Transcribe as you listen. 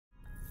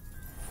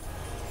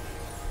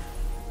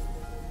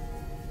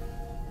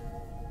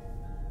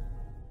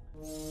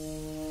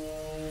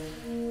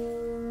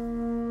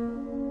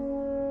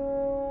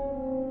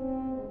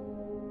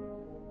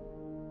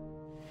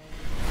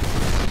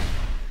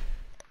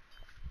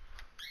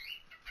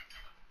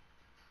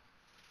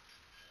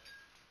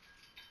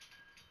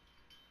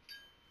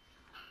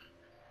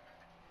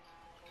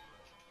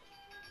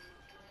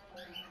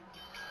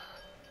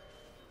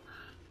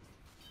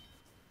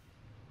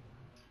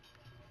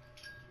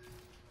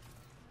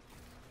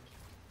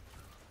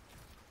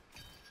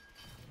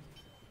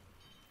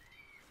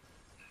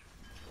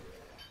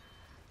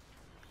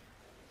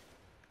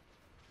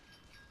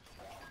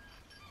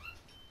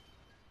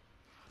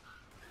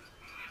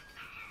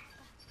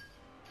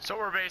So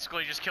we're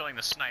basically just killing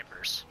the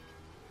snipers.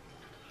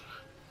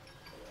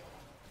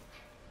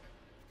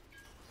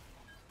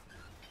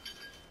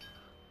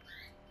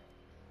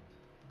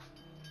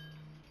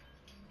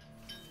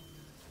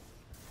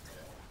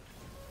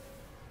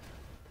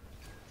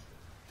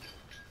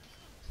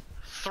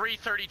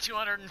 .330,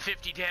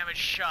 250 damage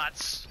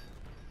shots.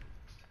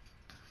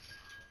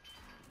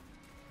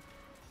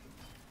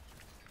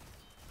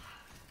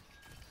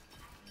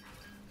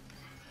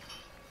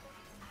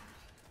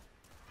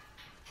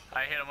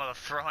 I hit him with a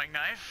throwing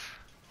knife.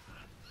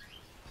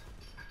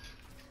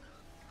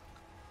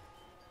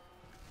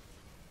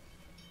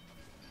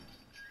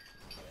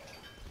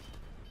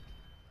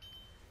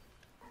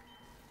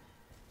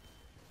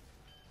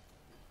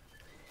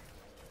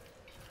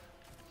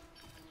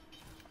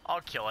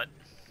 I'll kill it.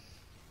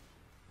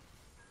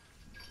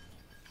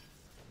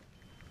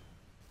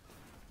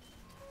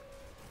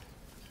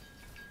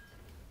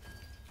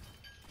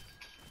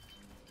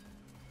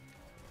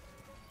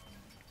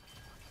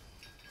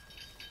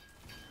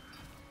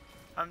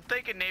 I'm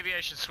thinking maybe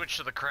I should switch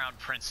to the crowned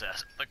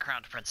princess. The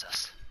crowned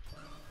princess.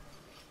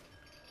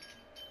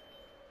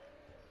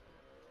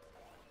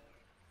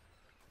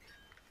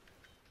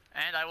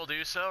 And I will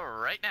do so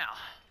right now.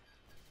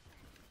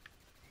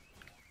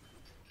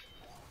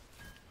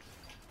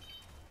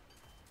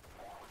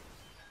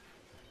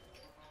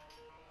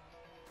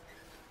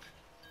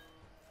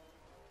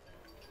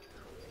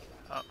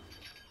 Oh.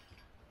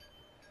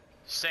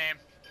 Same.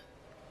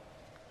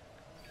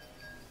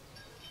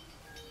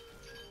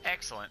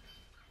 Excellent.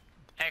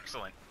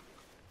 Excellent.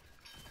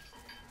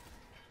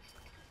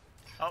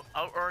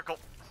 Oh, Oracle.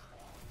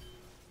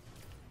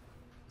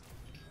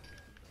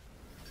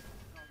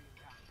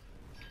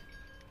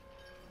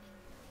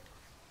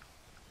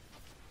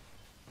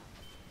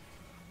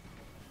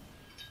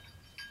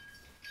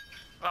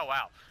 Oh,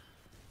 wow.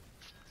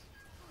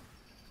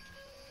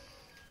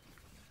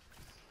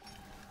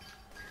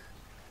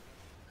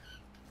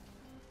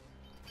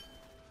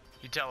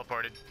 You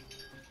teleported.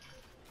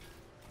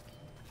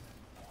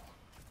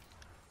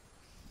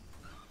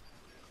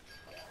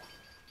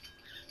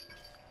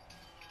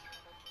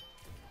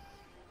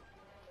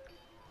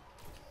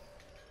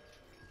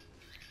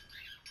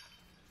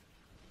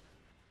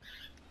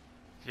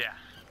 Yeah.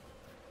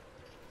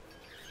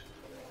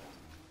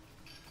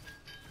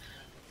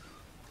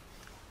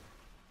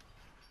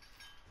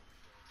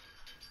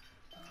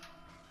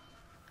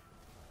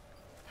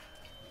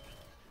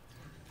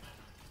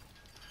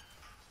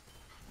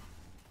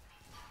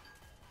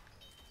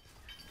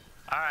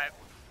 All right.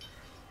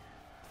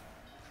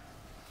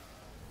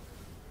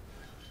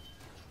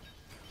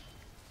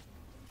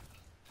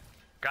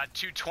 Got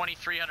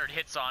 2,300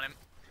 hits on him.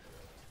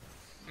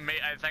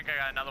 I think I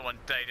got another one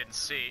that I didn't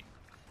see.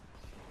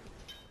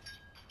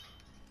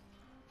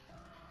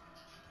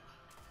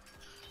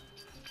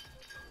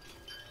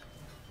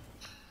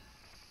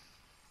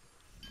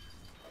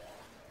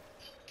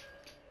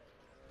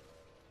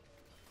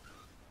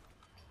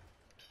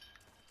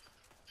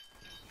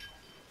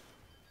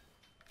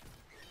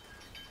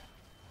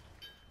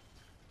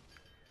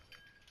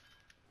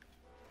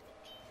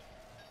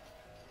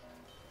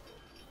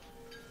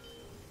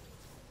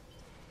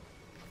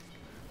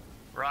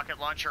 Rocket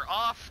launcher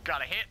off,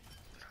 got a hit.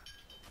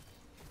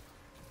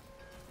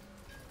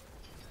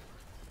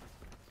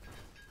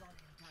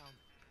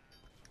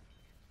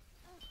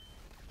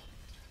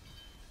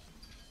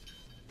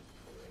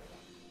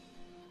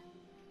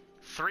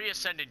 Three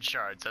ascended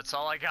shards, that's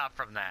all I got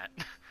from that.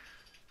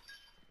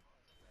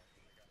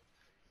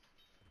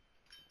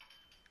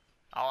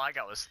 All I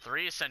got was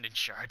 3 ascended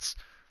shards.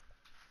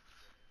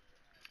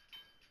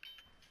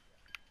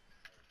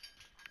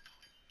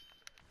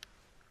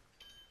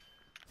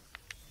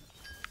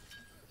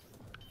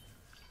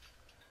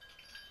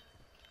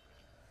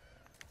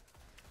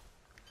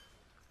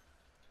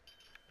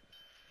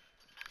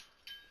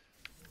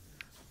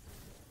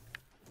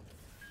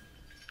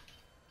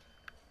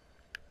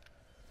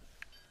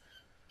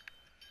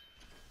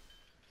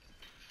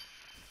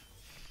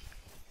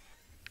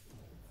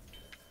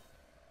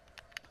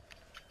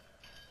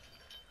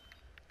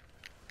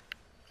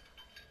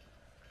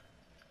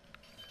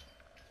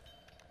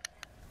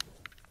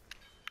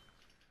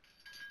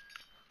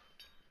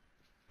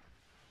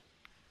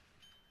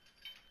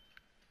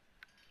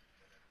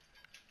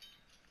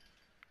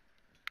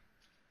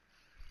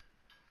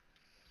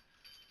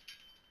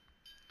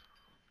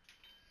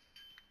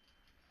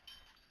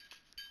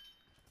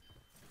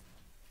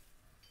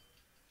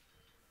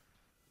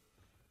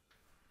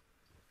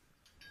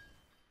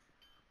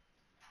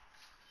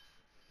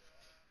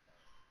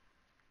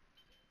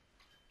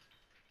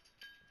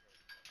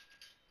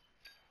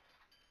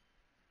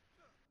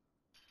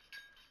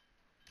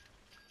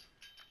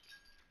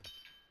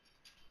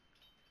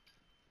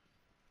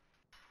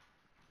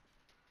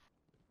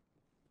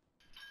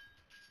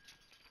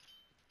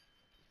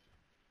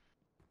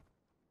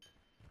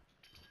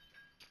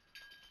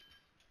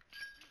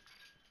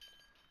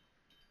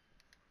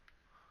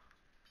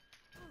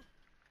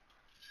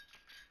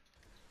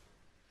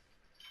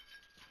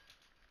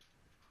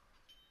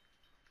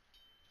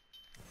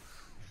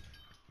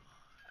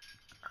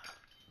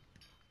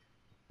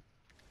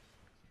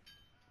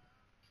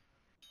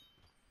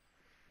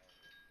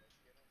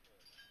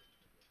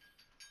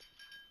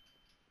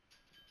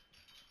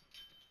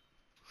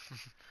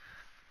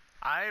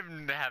 I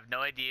have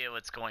no idea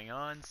what's going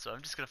on, so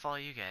I'm just gonna follow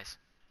you guys.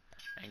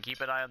 And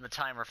keep an eye on the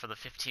timer for the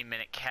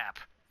 15-minute cap.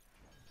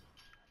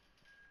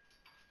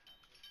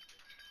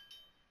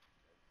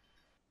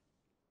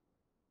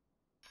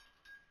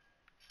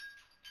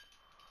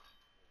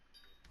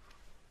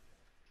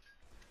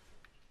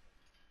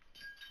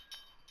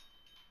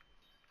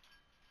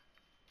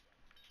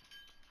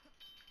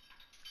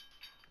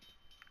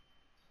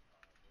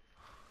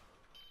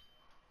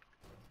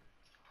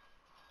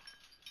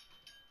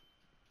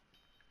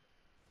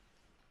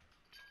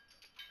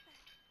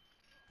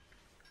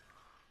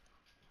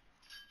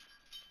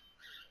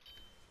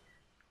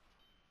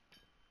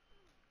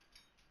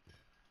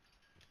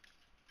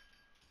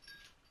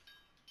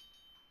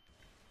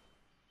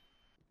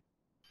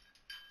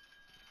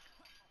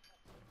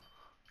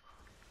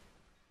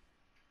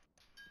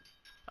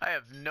 I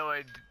have no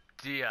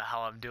idea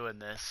how I'm doing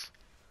this.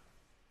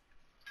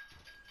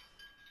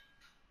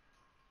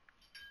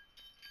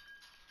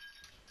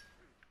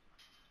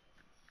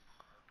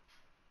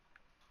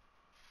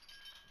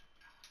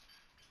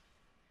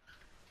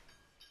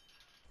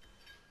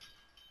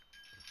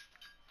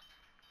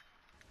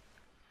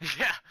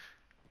 Yeah,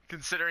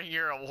 considering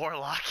you're a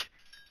warlock.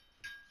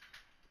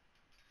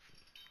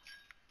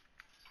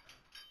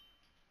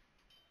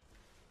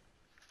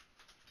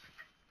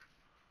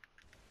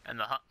 And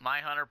the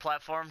my hunter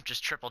platform,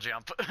 just triple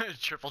jump.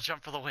 Triple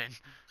jump for the win.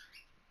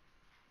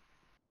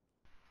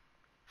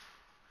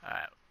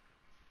 Alright.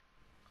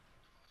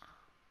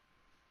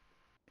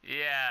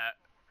 Yeah,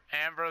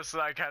 Ambrose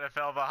and I kind of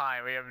fell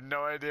behind. We have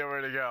no idea where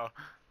to go.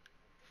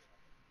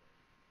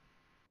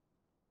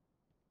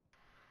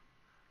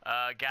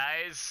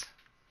 Guys,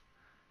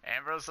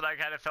 Ambrose and I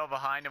kind of fell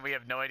behind and we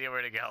have no idea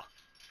where to go.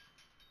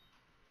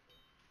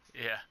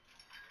 Yeah.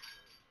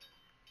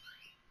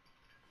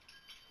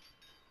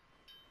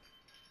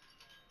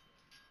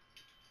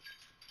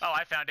 Oh,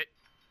 I found it.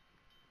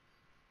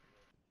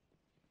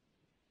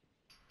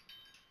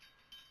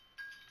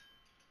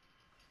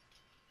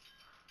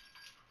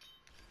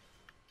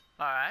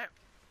 Alright.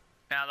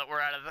 Now that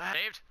we're out of that,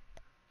 saved.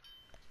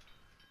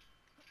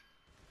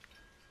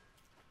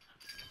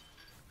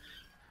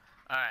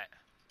 Alright.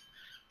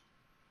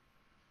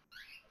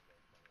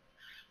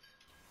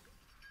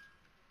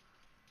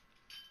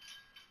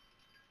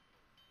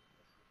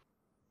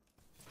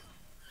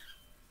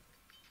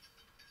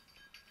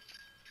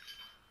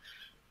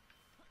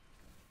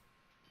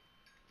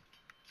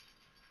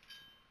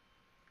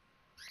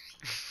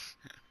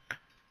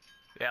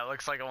 Yeah, it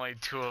looks like only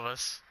 2 of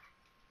us.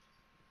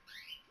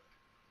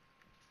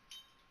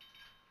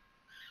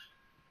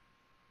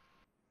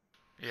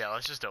 Yeah,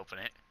 let's just open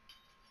it.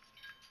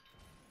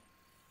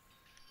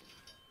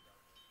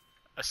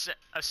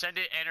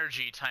 Ascendant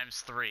energy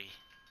times 3.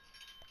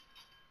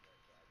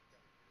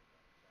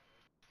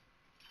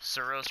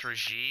 Suros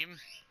regime?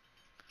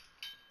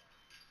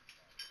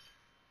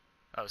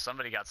 Oh,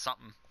 somebody got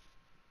something.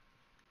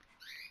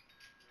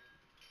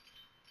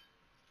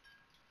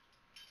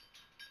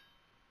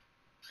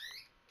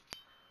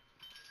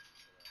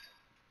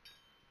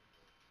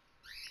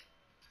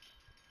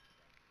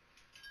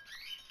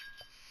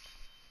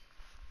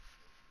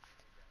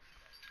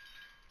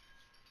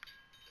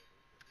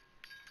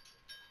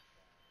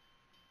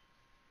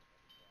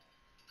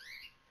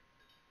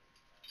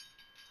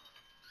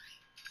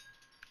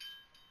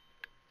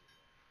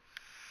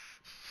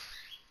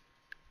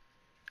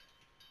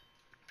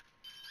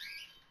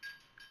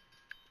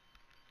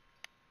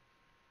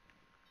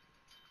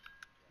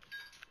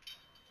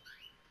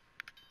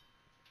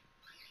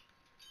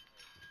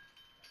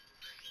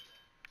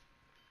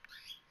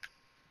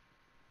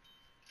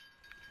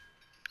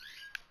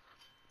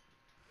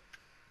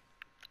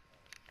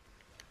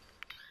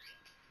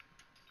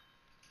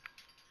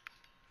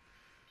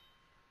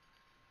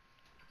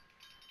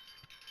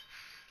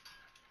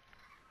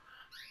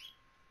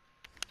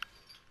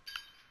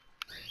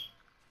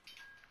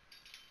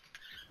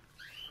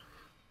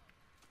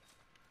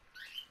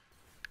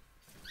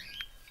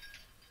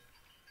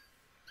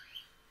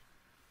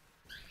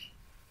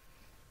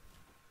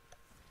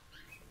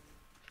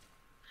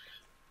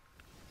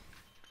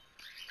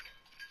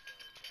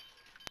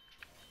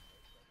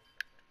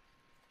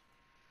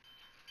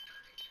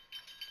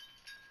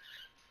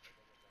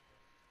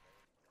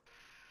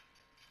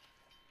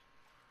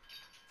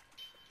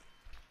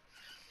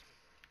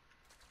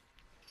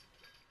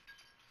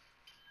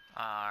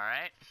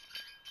 Alright.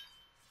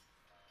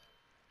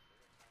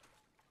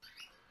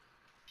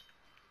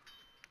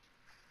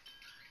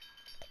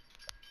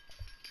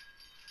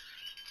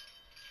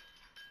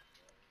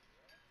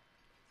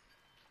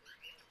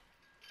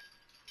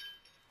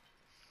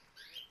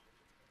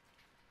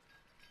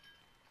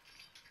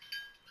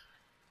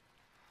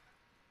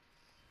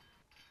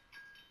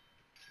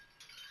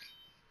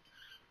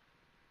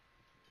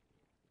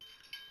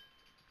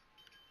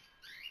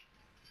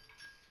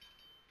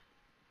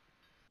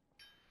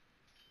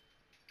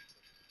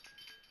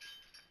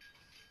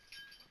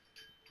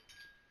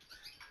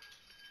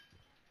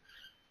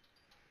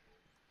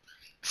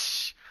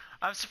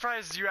 I'm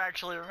surprised you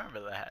actually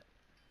remember that.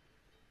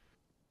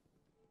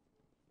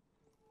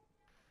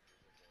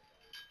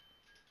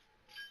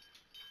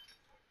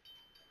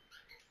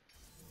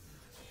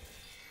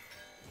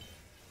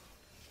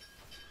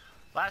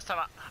 Last time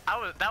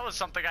that was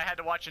something I had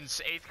to watch in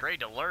 8th grade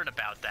to learn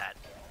about that.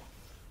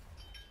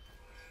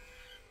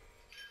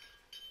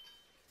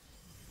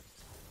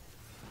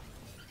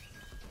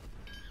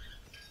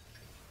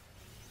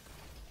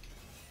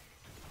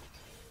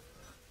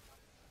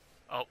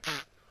 Oh.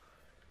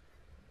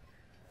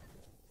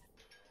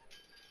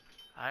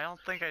 I don't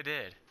think I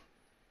did.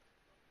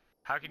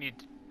 How can you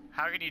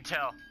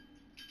tell?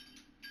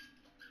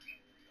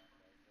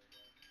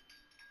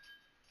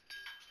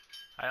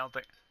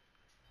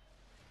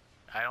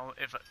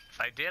 If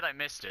I did, I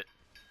missed it.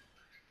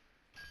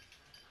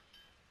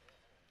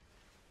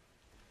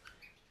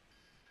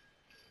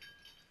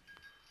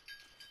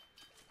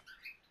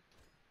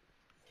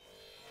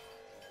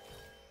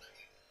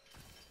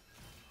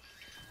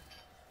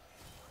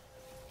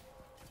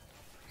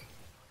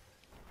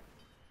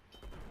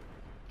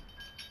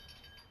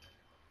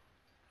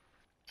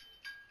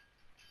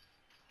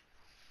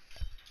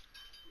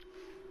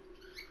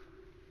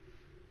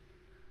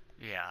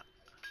 Yeah.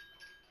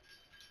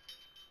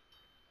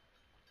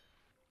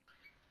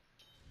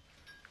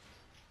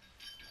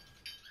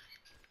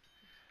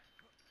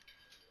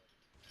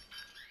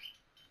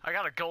 I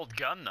got a gold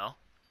gun though.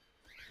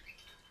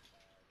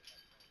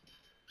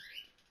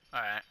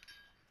 Alright.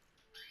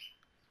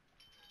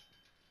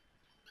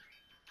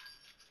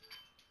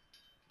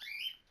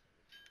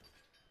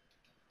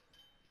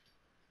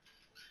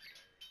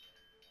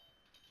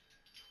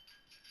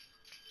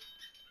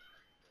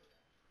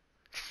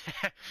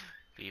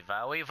 Be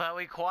very,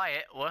 very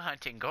quiet. We're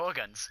hunting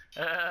gorgons.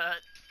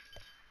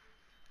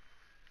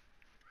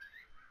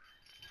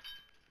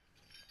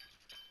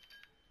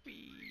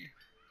 Whee.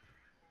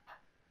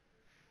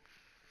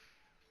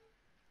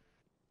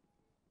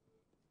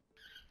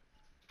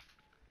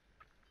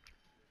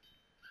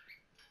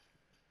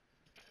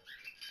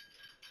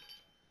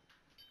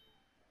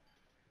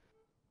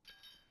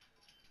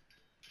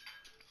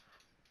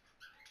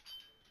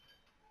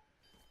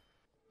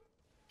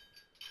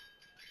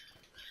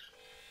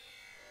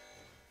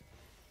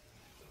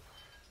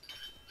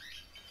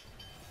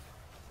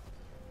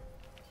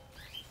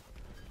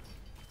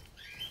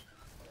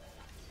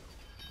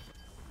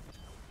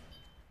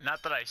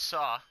 Not that I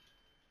saw.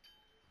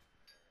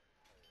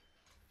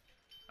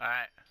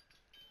 Alright.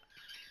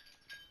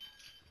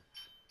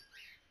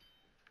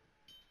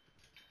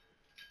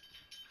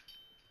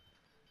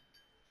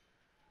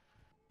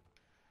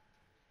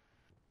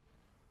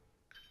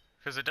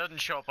 Because it doesn't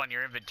show up on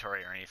your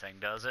inventory or anything,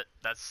 does it?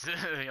 That's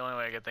the only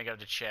way I can think of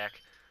to check.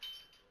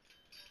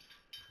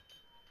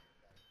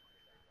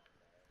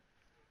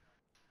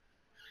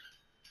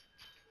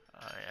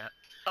 Oh, yeah.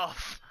 Oh,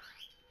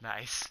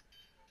 nice.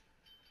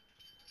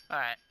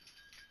 Alright.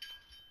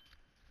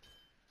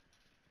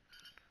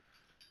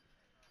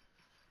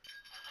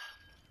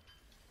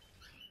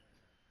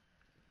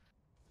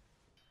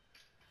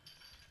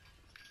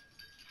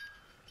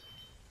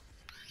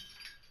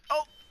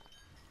 Oh!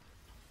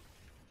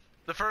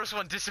 The first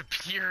one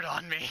disappeared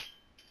on me.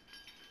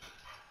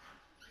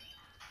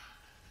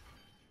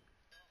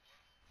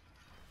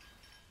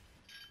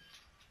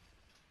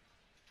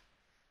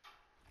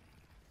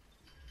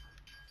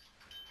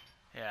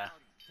 Yeah.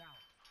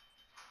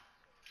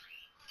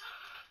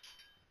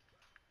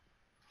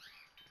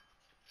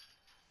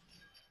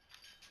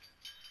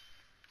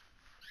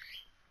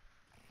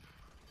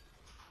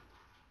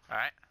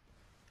 Alright.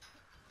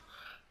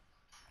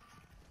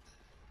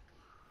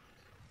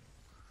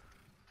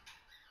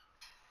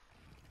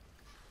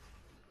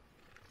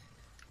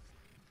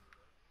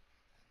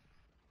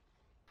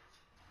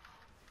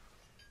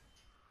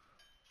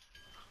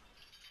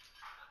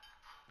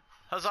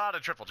 Huzzah to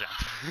triple jump.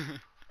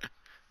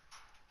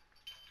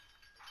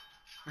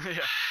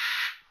 Yeah.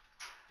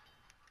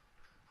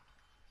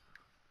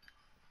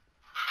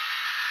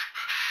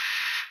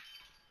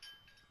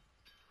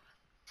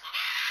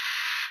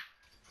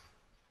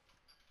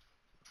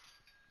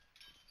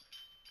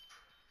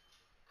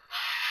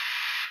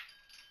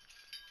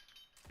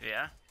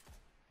 Yeah.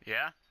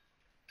 Yeah.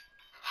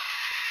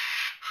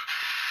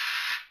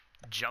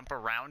 Jump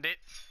around it.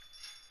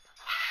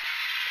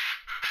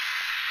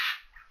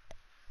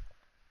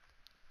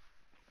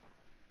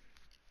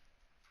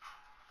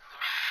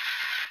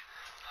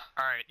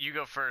 Alright, you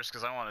go first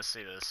because I want to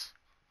see this.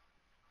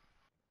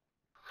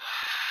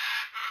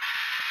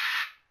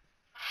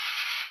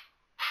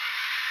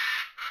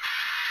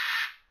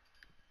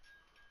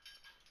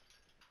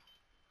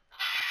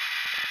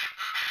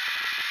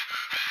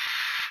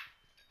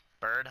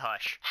 Bird,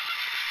 hush.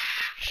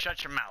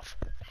 Shut your mouth.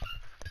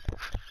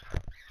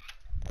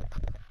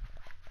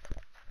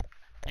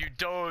 You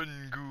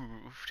done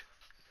goofed.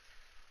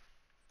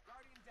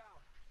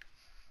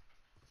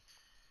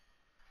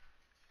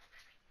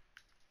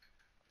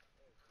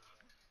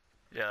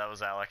 Yeah, that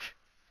was Alec.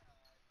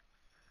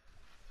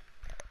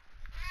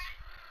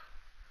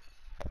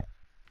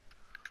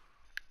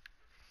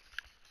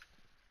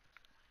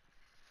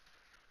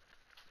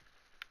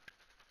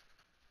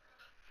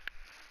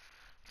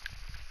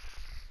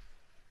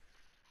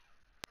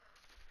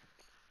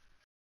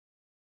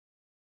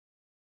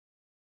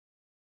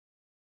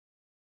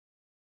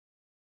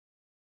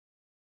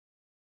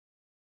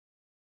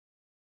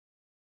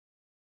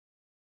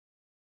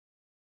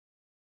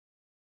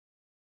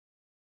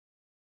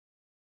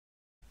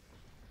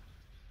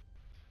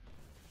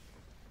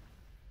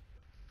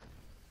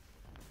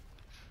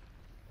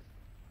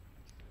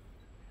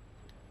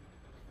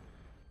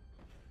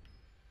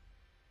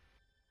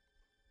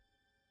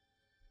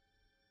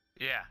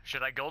 Yeah,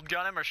 should I gold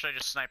gun him or should I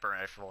just sniper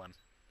rifle him?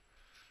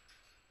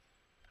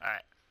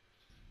 Alright.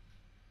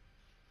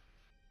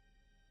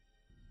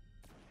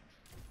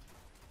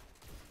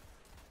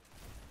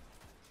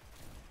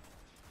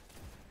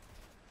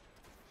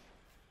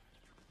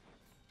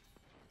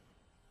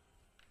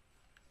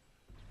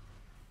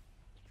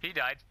 He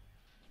died.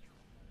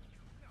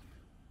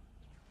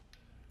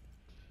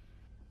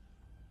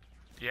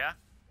 Yeah?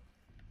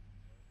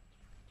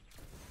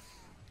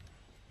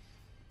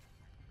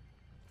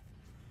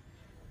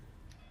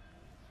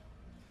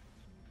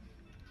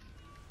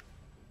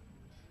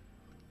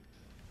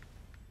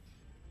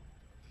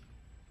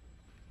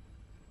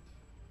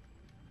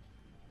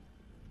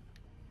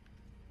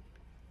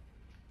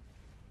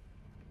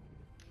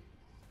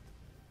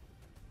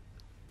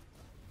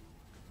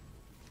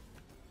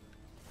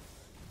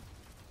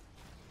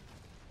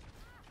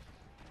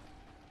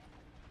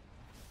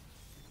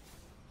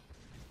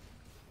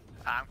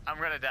 I'm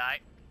gonna die.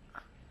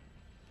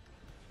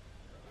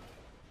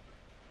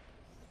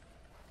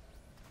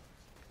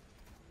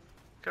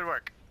 Good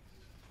work.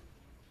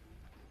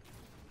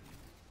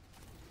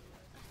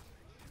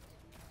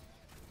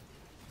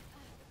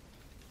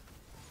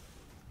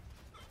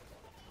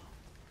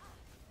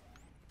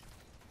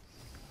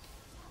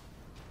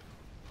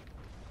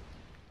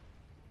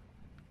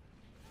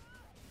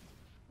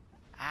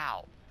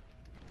 Ow.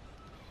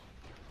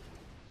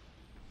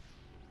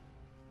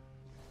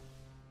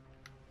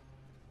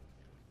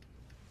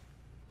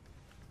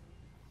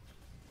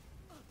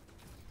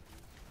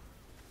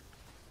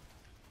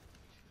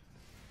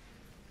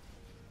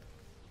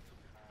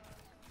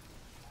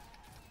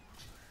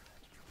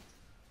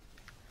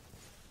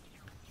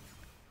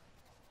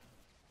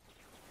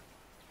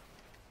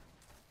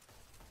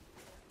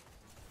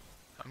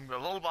 I'm a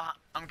little behind.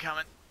 I'm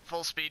coming.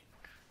 Full speed.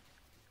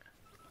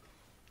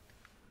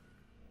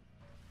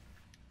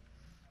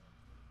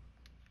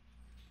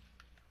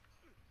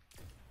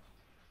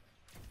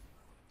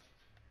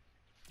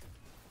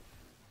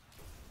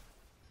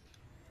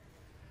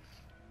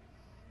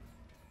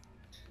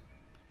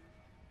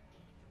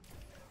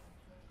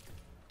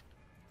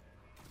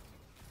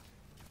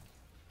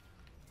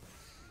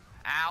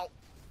 Ow.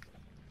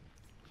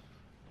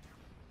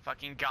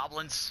 Fucking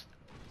goblins.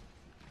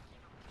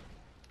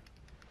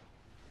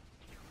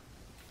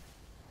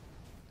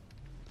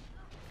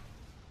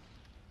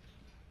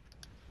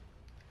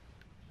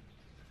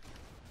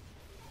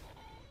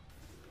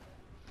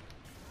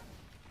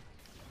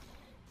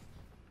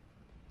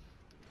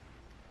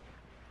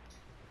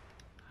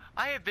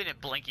 I have been at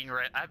blinking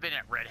red. I've been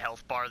at red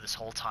health bar this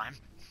whole time.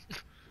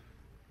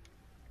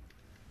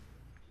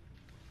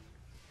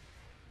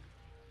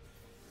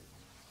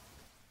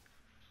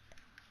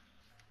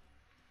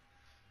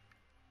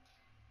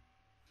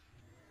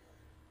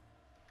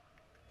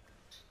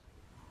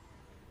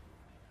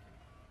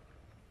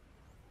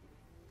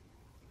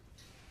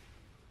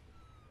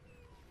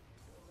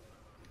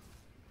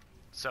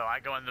 So I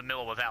go in the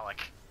middle with Alec.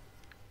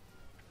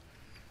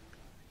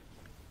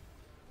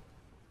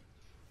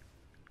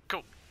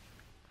 Cool.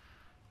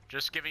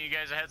 Just giving you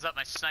guys a heads up,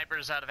 my sniper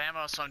is out of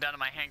ammo, so I'm down to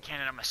my hand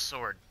cannon and my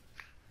sword.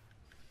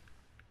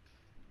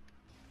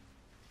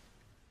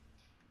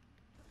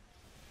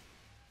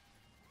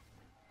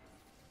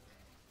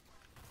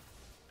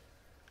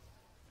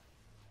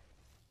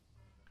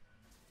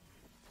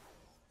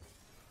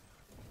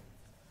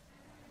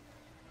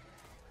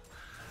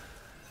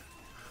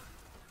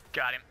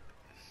 Got him.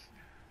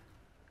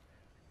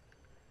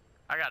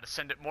 I gotta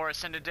send it more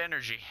ascended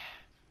energy.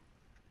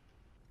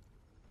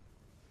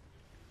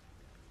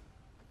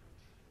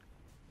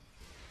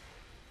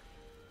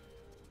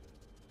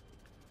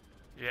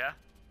 Yeah?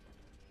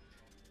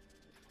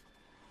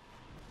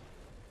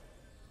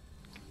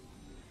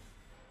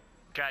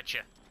 Gotcha.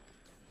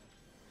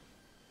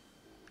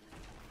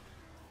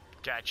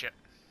 Gotcha.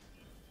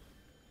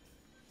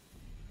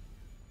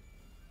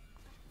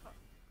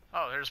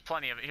 Oh, there's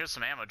plenty of it. Here's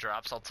some ammo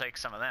drops. I'll take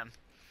some of them.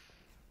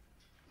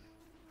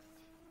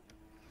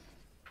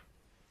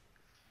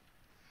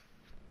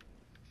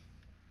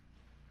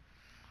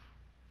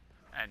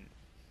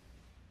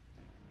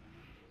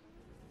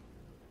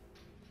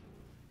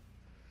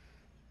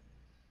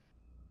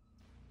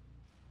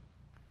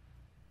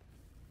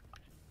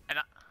 And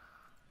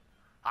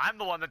I'm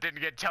the one that didn't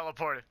get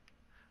teleported.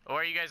 Where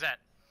are you guys at?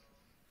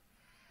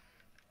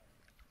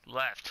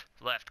 Left.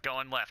 Left.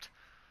 Going left.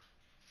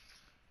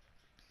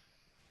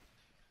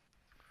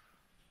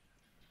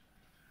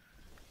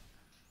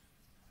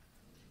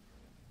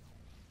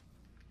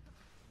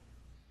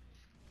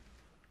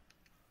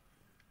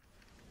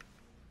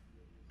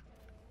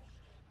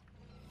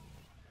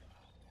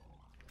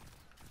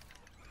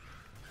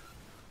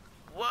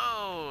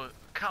 Whoa!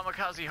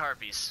 Kamikaze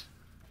harpies.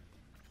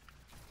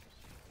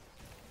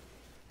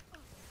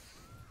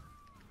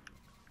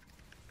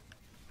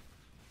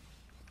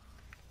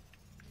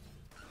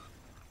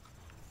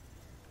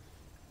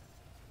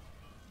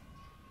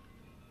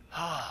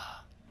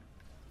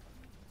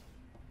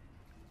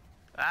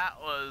 That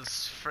was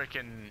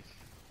freaking...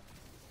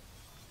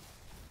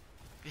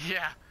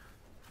 Yeah.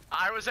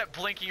 I was at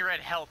blinking red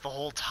health the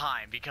whole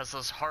time because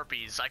those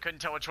harpies, I couldn't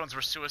tell which ones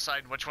were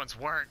suicide and which ones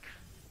weren't.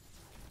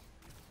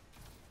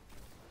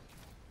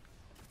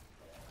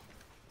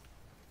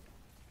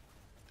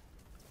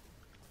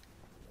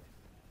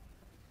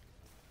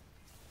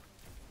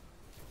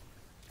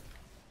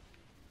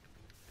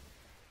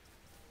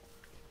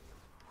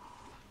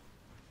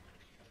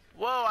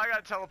 Whoa, I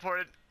got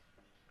teleported.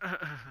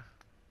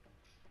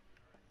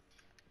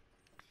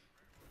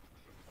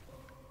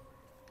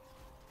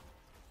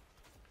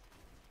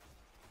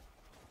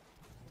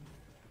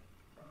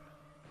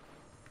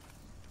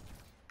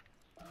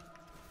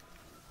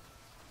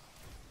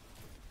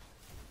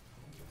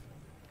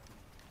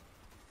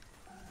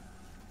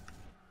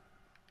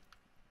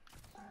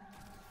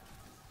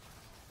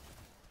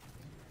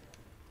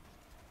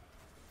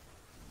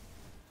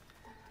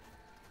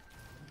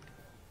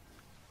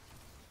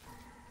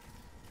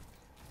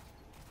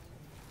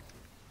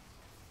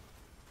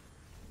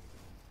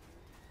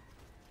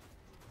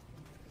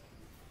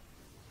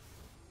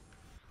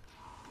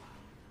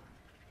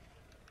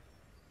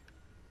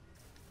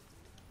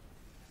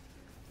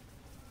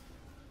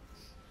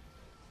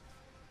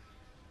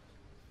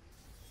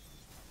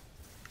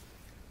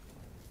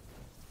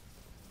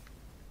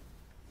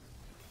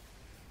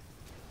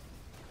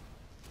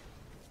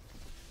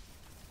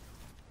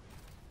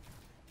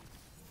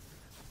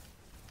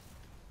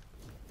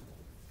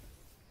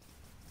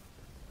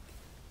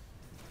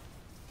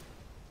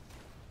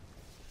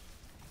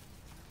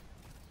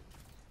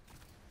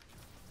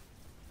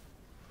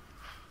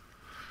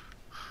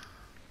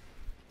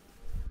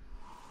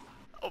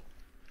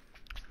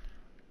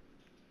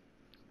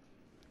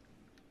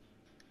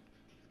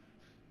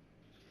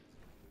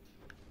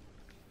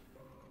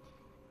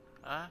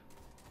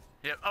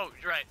 Yep. Oh,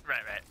 right.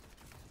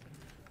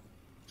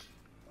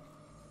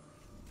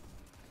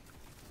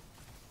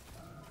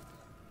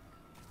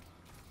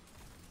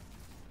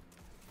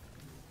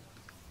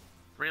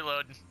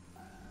 Reload.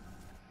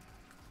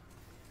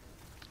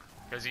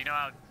 Because you know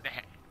how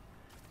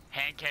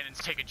hand cannons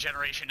take a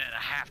generation and a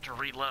half to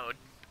reload.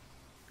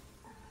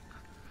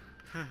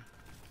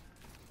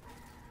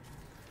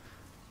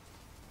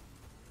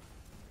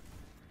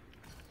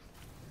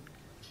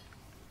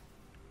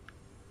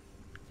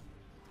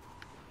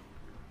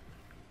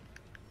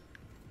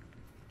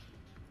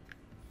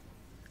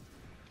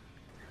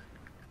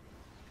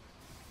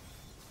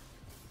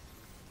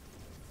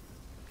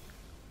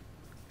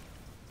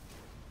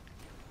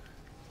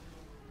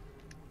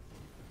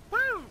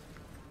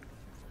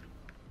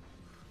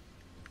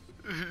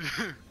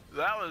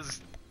 That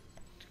was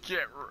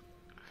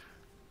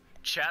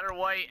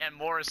Chatterwhite and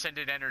more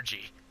ascended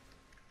energy.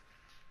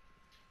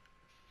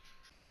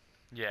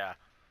 Yeah.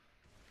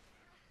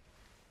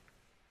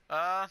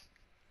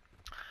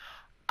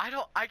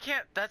 I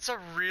can't, that's a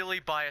really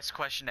biased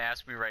question to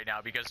ask me right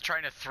now because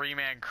trying to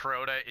 3-man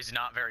Crota is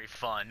not very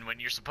fun when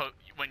you should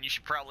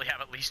probably have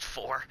at least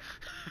 4.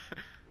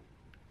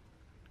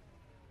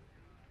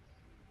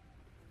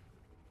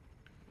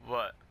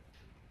 What?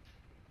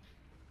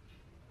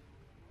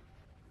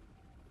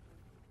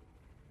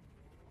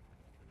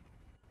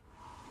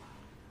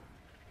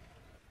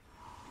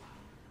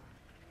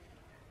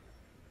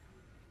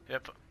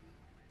 Yep.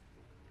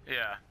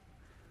 Yeah.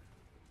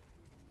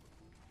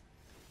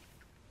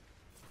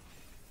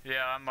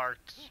 Yeah, I'm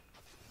marked.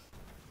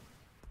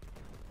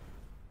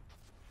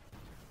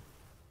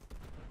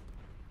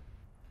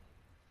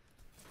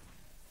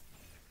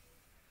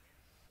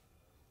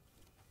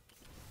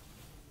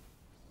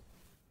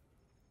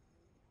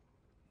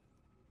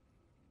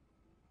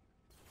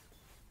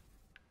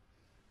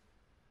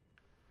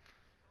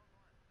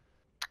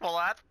 Well,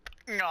 that's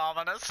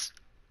ominous.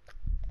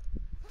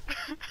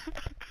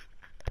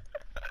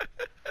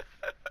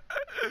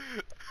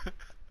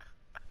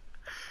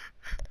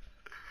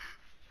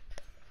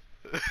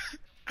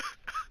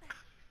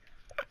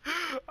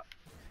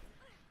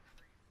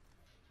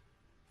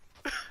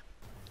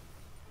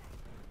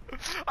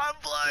 I'm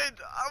blind!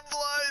 I'm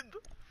blind!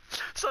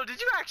 So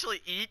did you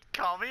actually eat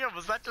Kami, or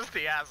was that just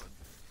the acid?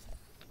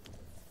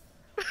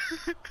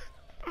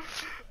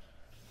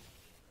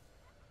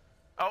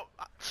 Oh,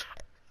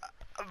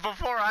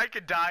 before I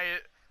could die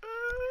it...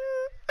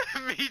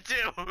 Me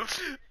too!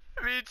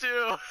 Me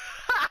too!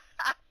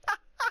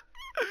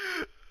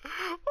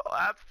 Well,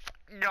 that's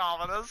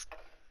ominous.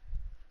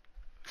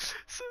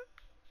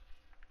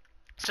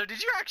 So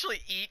did you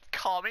actually eat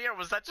Kami, or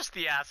was that just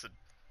the acid?